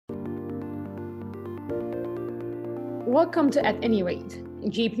Welcome to At Any Rate,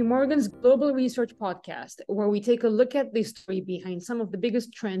 JP Morgan's global research podcast, where we take a look at the story behind some of the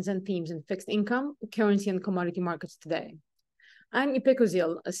biggest trends and themes in fixed income, currency, and commodity markets today. I'm Ipek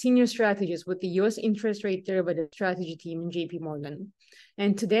Ozil, a senior strategist with the U.S. interest rate derivative strategy team in JP Morgan.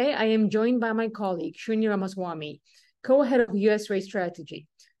 And today I am joined by my colleague, Srini Ramaswamy, co-head of U.S. rate strategy,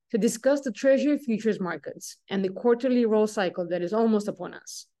 to discuss the Treasury futures markets and the quarterly roll cycle that is almost upon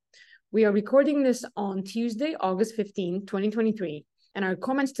us. We are recording this on Tuesday, August 15, 2023, and our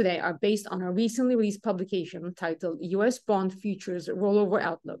comments today are based on a recently released publication titled U.S. Bond Futures Rollover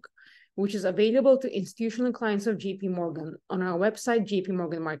Outlook, which is available to institutional clients of JP Morgan on our website, JP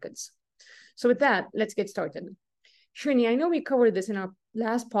Morgan Markets. So with that, let's get started. Srini, I know we covered this in our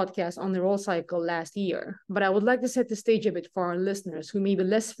last podcast on the roll cycle last year, but I would like to set the stage a bit for our listeners who may be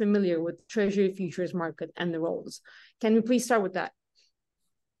less familiar with the Treasury futures market and the rolls. Can we please start with that?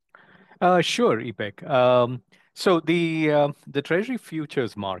 Sure, Ipek. So the Treasury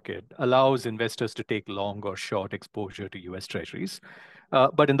futures market allows investors to take long or short exposure to U.S. Treasuries,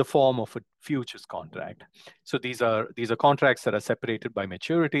 but in the form of a futures contract. So these are contracts that are separated by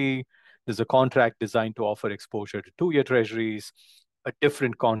maturity. There's a contract designed to offer exposure to 2-year Treasuries, a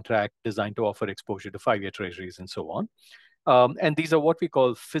different contract designed to offer exposure to 5-year Treasuries, and so on. And these are what we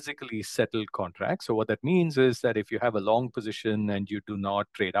call physically settled contracts. So what that means is that if you have a long position and you do not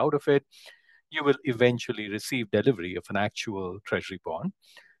trade out of it, you will eventually receive delivery of an actual Treasury bond.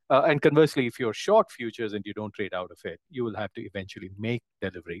 And conversely, if you're short futures and you don't trade out of it, you will have to eventually make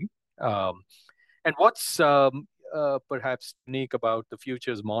delivery. And what's perhaps unique about the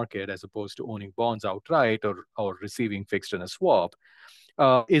futures market as opposed to owning bonds outright or receiving fixed in a swap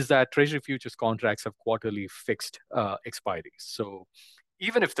is that Treasury futures contracts have quarterly fixed expiries. So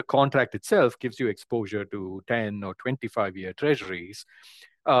even if the contract itself gives you exposure to 10 or 25-year Treasuries,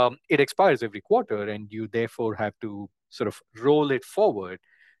 it expires every quarter, and you therefore have to sort of roll it forward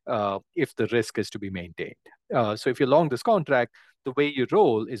if the risk is to be maintained. So if you're long this contract, the way you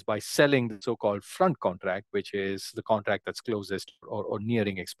roll is by selling the so-called front contract, which is the contract that's closest or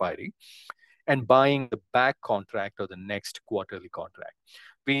nearing expiry, and buying the back contract or the next quarterly contract.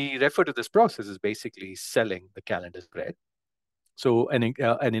 We refer to this process as basically selling the calendar spread. So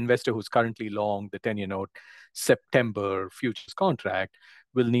an investor who's currently long the 10-year note September futures contract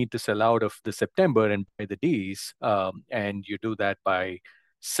will need to sell out of the September and buy the Ds, and you do that by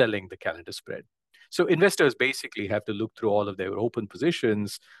selling the calendar spread. So investors basically have to look through all of their open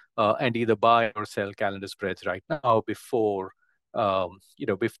positions and either buy or sell calendar spreads right now before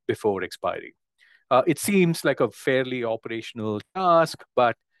before expiry. It seems like a fairly operational task,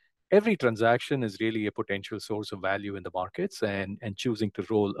 but every transaction is really a potential source of value in the markets, and choosing to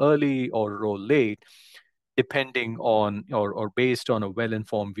roll early or roll late, depending on or based on a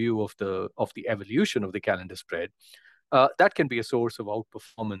well-informed view of the evolution of the calendar spread, that can be a source of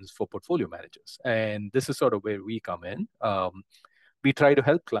outperformance for portfolio managers. And this is sort of where we come in. We try to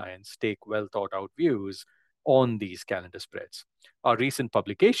help clients take well thought out views on these calendar spreads. Our recent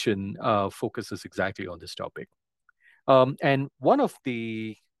publication focuses exactly on this topic. And one of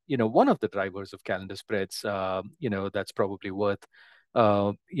the drivers of calendar spreads, that's probably worth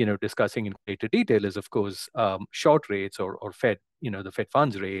discussing in greater detail is, of course, short rates or Fed, the Fed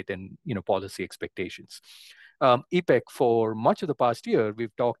funds rate and policy expectations. Ipek, for much of the past year,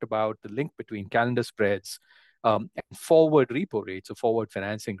 we've talked about the link between calendar spreads and forward repo rates or forward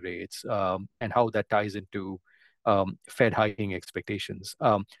financing rates, and how that ties into Fed hiking expectations.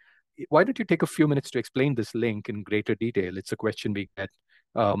 Why don't you take a few minutes to explain this link in greater detail? It's a question we get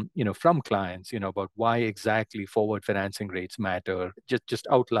from clients, about why exactly forward financing rates matter. Just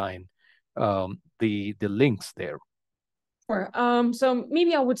outline the links there. Sure. So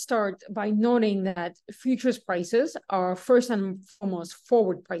maybe I would start by noting that futures prices are first and foremost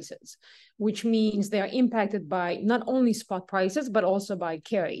forward prices, which means they are impacted by not only spot prices, but also by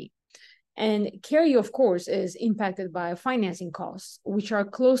carry. And carry, of course, is impacted by financing costs, which are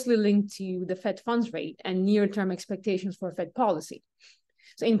closely linked to the Fed funds rate and near-term expectations for Fed policy.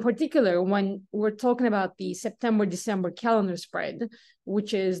 So in particular, when we're talking about the September-December calendar spread,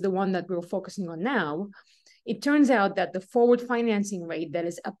 which is the one that we're focusing on now, it turns out that the forward financing rate that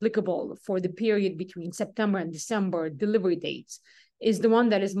is applicable for the period between September and December delivery dates is the one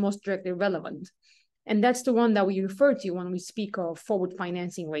that is most directly relevant. And that's the one that we refer to when we speak of forward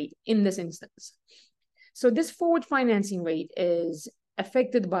financing rate in this instance. So this forward financing rate is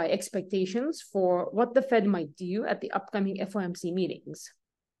affected by expectations for what the Fed might do at the upcoming FOMC meetings.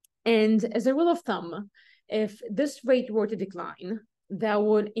 And as a rule of thumb, if this rate were to decline, that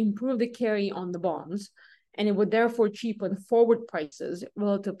would improve the carry on the bonds, and it would therefore cheapen forward prices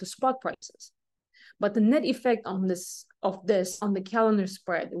relative to spot prices. But the net effect on this on the calendar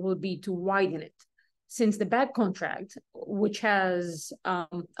spread will be to widen it, since the back contract, which has a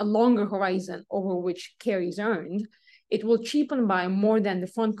longer horizon over which carry is earned, it will cheapen by more than the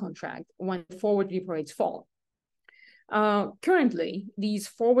front contract when forward repo rates fall. Currently, these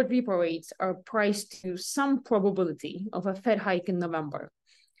forward repo rates are priced to some probability of a Fed hike in November.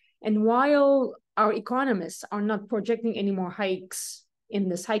 And while our economists are not projecting any more hikes in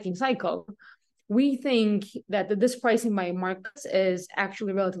this hiking cycle, we think that this pricing by markets is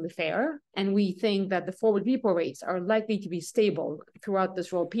actually relatively fair. And we think that the forward repo rates are likely to be stable throughout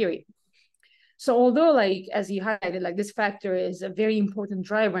this roll period. So although, like, as you highlighted, like this factor is a very important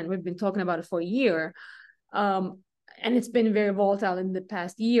driver, and we've been talking about it for a year, and it's been very volatile in the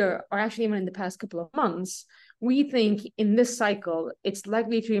past year, or actually even in the past couple of months, we think in this cycle, it's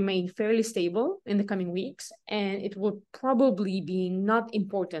likely to remain fairly stable in the coming weeks, and it will probably be not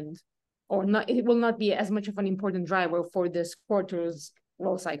important, or not, it will not be as much of an important driver for this quarter's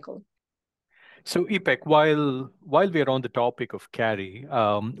roll cycle. So, Ipek, while we are on the topic of carry,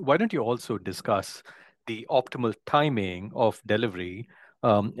 why don't you also discuss the optimal timing of delivery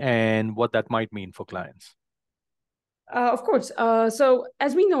and what that might mean for clients? Of course. So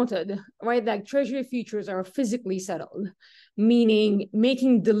as we noted, right, like treasury futures are physically settled, meaning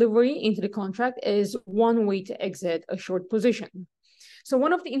making delivery into the contract is one way to exit a short position. So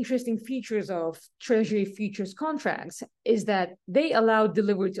one of the interesting features of treasury futures contracts is that they allow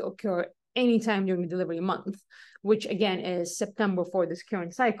delivery to occur anytime during the delivery month, which again is September for this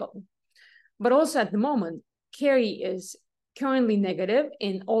current cycle. But also at the moment, carry is currently negative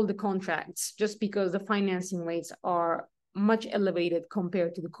in all the contracts just because the financing rates are much elevated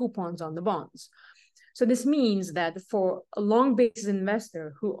compared to the coupons on the bonds. So this means that for a long basis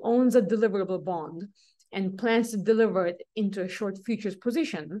investor who owns a deliverable bond and plans to deliver it into a short futures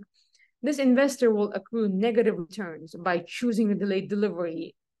position, this investor will accrue negative returns by choosing a delayed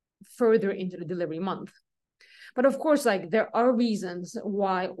delivery further into the delivery month. But of course, like there are reasons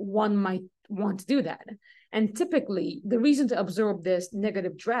why one might want to do that. And typically, the reason to absorb this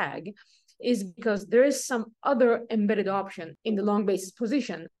negative drag is because there is some other embedded option in the long basis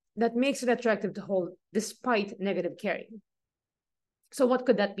position that makes it attractive to hold despite negative carry. So what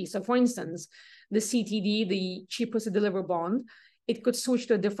could that be? So for instance, the CTD, the cheapest to deliver bond, it could switch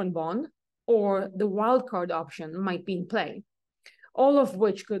to a different bond, or the wildcard option might be in play, all of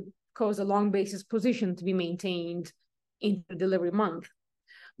which could cause a long basis position to be maintained in the delivery month.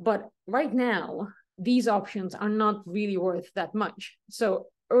 But right now, these options are not really worth that much. So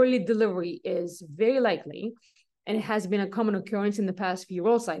early delivery is very likely, and it has been a common occurrence in the past few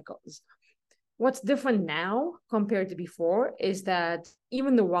roll cycles. What's different now compared to before is that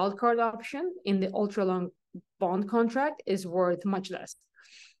even the wildcard option in the ultra long bond contract is worth much less.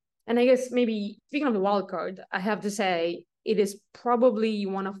 And I guess maybe speaking of the wildcard, I have to say it is probably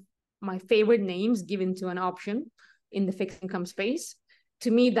one of my favorite names given to an option in the fixed income space. To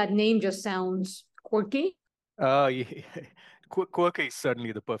me, that name just sounds quirky. Yeah. Quirky is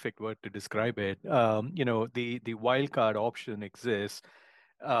certainly the perfect word to describe it. The wildcard option exists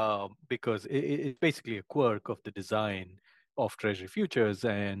because it's basically a quirk of the design of treasury futures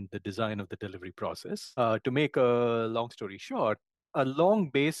and the design of the delivery process. To make a long story short, a long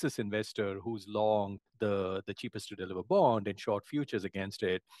basis investor who's long the cheapest to deliver bond and short futures against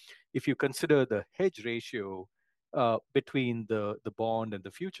it, if you consider the hedge ratio between the bond and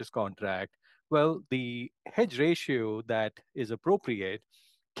the futures contract, well, the hedge ratio that is appropriate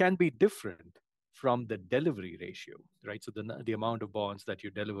can be different from the delivery ratio, right? So the amount of bonds that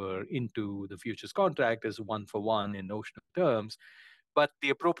you deliver into the futures contract is 1-for-1 in notional terms, but the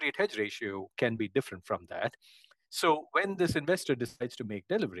appropriate hedge ratio can be different from that. So when this investor decides to make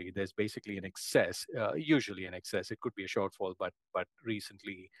delivery, there's basically an excess, usually an excess. It could be a shortfall, but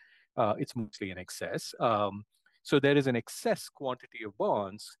recently it's mostly an excess. So there is an excess quantity of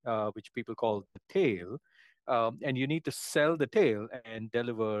bonds, which people call the tail, and you need to sell the tail and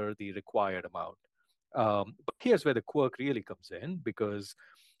deliver the required amount. But here's where the quirk really comes in, because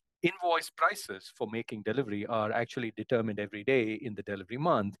invoice prices for making delivery are actually determined every day in the delivery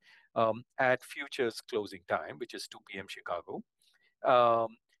month at futures closing time, which is 2 p.m. Chicago.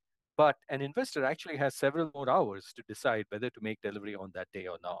 But an investor actually has several more hours to decide whether to make delivery on that day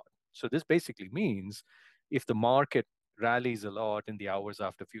or not. So this basically means if the market rallies a lot in the hours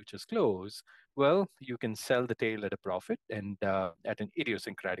after futures close, well, you can sell the tail at a profit and at an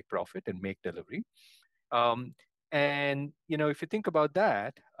idiosyncratic profit and make delivery. And if you think about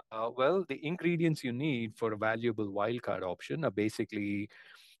that, well, the ingredients you need for a valuable wildcard option are basically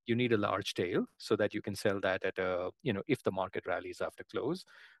you need a large tail so that you can sell that at if the market rallies after close.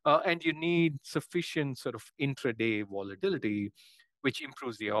 And you need sufficient sort of intraday volatility, which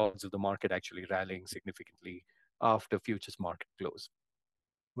improves the odds of the market actually rallying significantly after futures market close.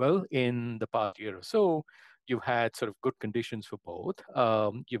 Well, in the past year or so, you've had sort of good conditions for both.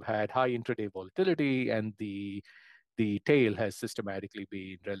 You've had high intraday volatility, and the tail has systematically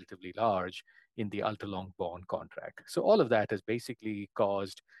been relatively large in the ultra long bond contract. So all of that has basically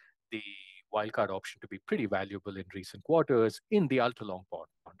caused the wildcard option to be pretty valuable in recent quarters in the ultra long bond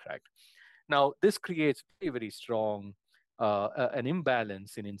contract. Now, this creates very, very strong an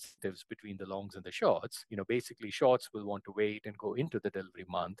imbalance in incentives between the longs and the shorts. Basically, shorts will want to wait and go into the delivery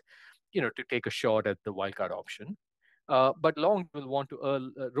month, to take a shot at the wildcard option. But long will want to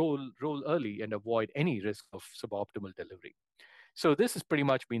roll early and avoid any risk of suboptimal delivery. So this has pretty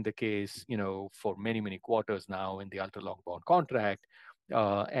much been the case, for many, many quarters now in the ultra long bond contract.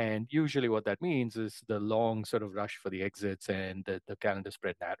 And usually what that means is the long sort of rush for the exits and the calendar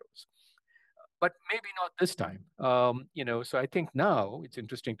spread narrows. But maybe not this time. So I think now it's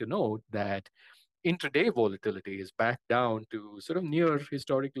interesting to note that intraday volatility is back down to sort of near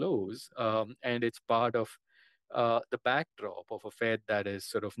historic lows, and it's part of the backdrop of a Fed that is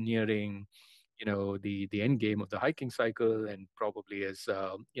sort of nearing, the end game of the hiking cycle, and probably is,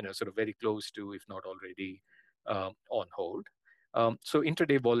 sort of very close to, if not already, on hold. So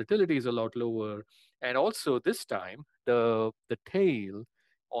intraday volatility is a lot lower, and also this time the tail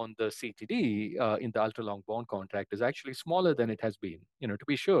on the CTD in the ultra long bond contract is actually smaller than it has been. To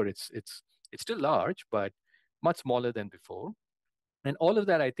be sure, it's still large, but much smaller than before. And all of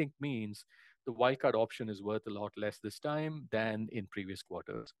that, I think, means the wildcard option is worth a lot less this time than in previous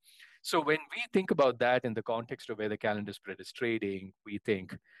quarters. So when we think about that in the context of where the calendar spread is trading, we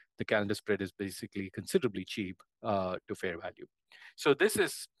think the calendar spread is basically considerably cheap to fair value. So this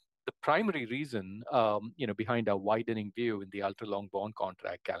is the primary reason, behind our widening view in the ultra long bond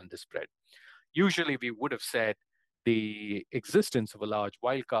contract calendar spread. Usually, we would have said the existence of a large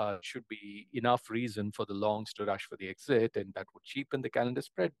wildcard should be enough reason for the longs to rush for the exit, and that would cheapen the calendar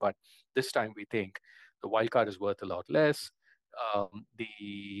spread. But this time, we think the wildcard is worth a lot less.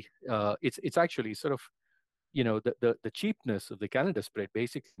 It's actually sort of, the cheapness of the calendar spread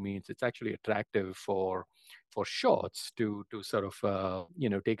basically means it's actually attractive for shorts to sort of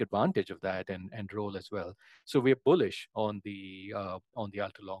take advantage of that and roll as well. So we're bullish on the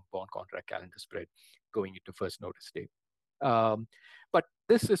ultra long bond contract calendar spread going into first notice day. But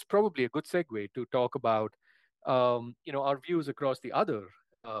this is probably a good segue to talk about our views across the other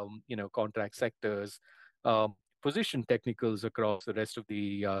contract sectors. Position technicals across the rest of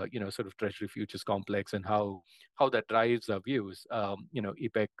the sort of treasury futures complex, and how that drives our views.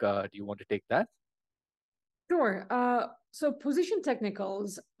 Ipek, do you want to take that? Sure. So position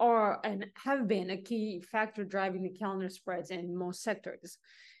technicals are and have been a key factor driving the calendar spreads in most sectors.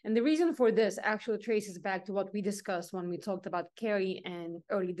 And the reason for this actually traces back to what we discussed when we talked about carry and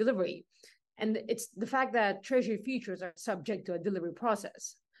early delivery. And it's the fact that treasury futures are subject to a delivery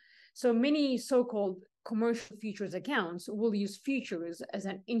process. So many so-called commercial futures accounts will use futures as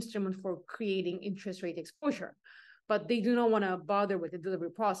an instrument for creating interest rate exposure, but they do not want to bother with the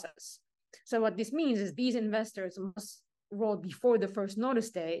delivery process. So what this means is these investors must roll before the first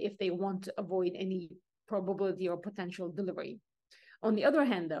notice day if they want to avoid any probability or potential delivery. On the other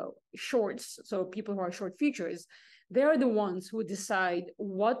hand, though, shorts, so people who are short futures, they are the ones who decide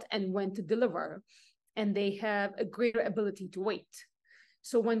what and when to deliver, and they have a greater ability to wait.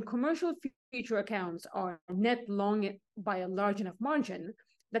 So when commercial future accounts are net long by a large enough margin,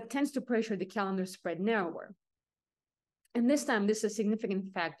 that tends to pressure the calendar spread narrower. And this time, this is a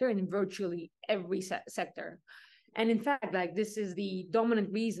significant factor in virtually every sector. And in fact, this is the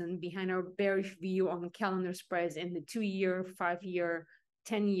dominant reason behind our bearish view on calendar spreads in the 2-year, 5-year,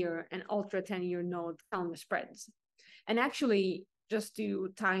 10-year, and ultra 10-year note calendar spreads. And actually, just to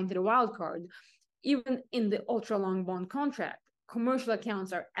tie into the wild card, even in the ultra long bond contract, commercial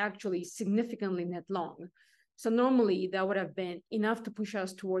accounts are actually significantly net long. So normally that would have been enough to push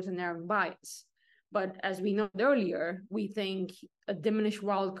us towards a narrowing bias. But as we noted earlier, we think a diminished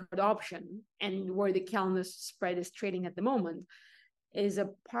wildcard option, and where the calendar spread is trading at the moment, is a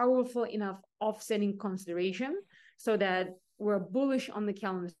powerful enough offsetting consideration so that we're bullish on the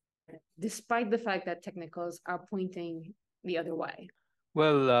calendar spread, despite the fact that technicals are pointing the other way.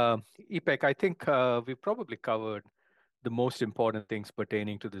 Well, Ipek, I think we probably covered the most important things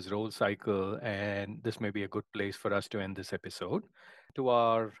pertaining to this roll cycle, and this may be a good place for us to end this episode. To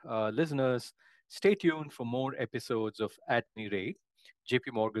our listeners, stay tuned for more episodes of At Any Rate.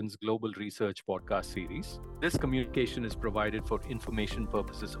 JP Morgan's Global Research podcast series. This communication is provided for information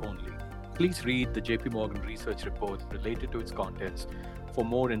purposes only. Please read the JP Morgan research report related to its contents for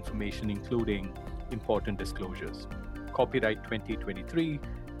more information, including important disclosures. Copyright 2023,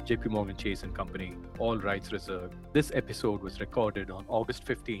 JP Morgan Chase & Company, all rights reserved. This episode was recorded on August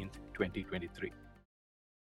 15th, 2023.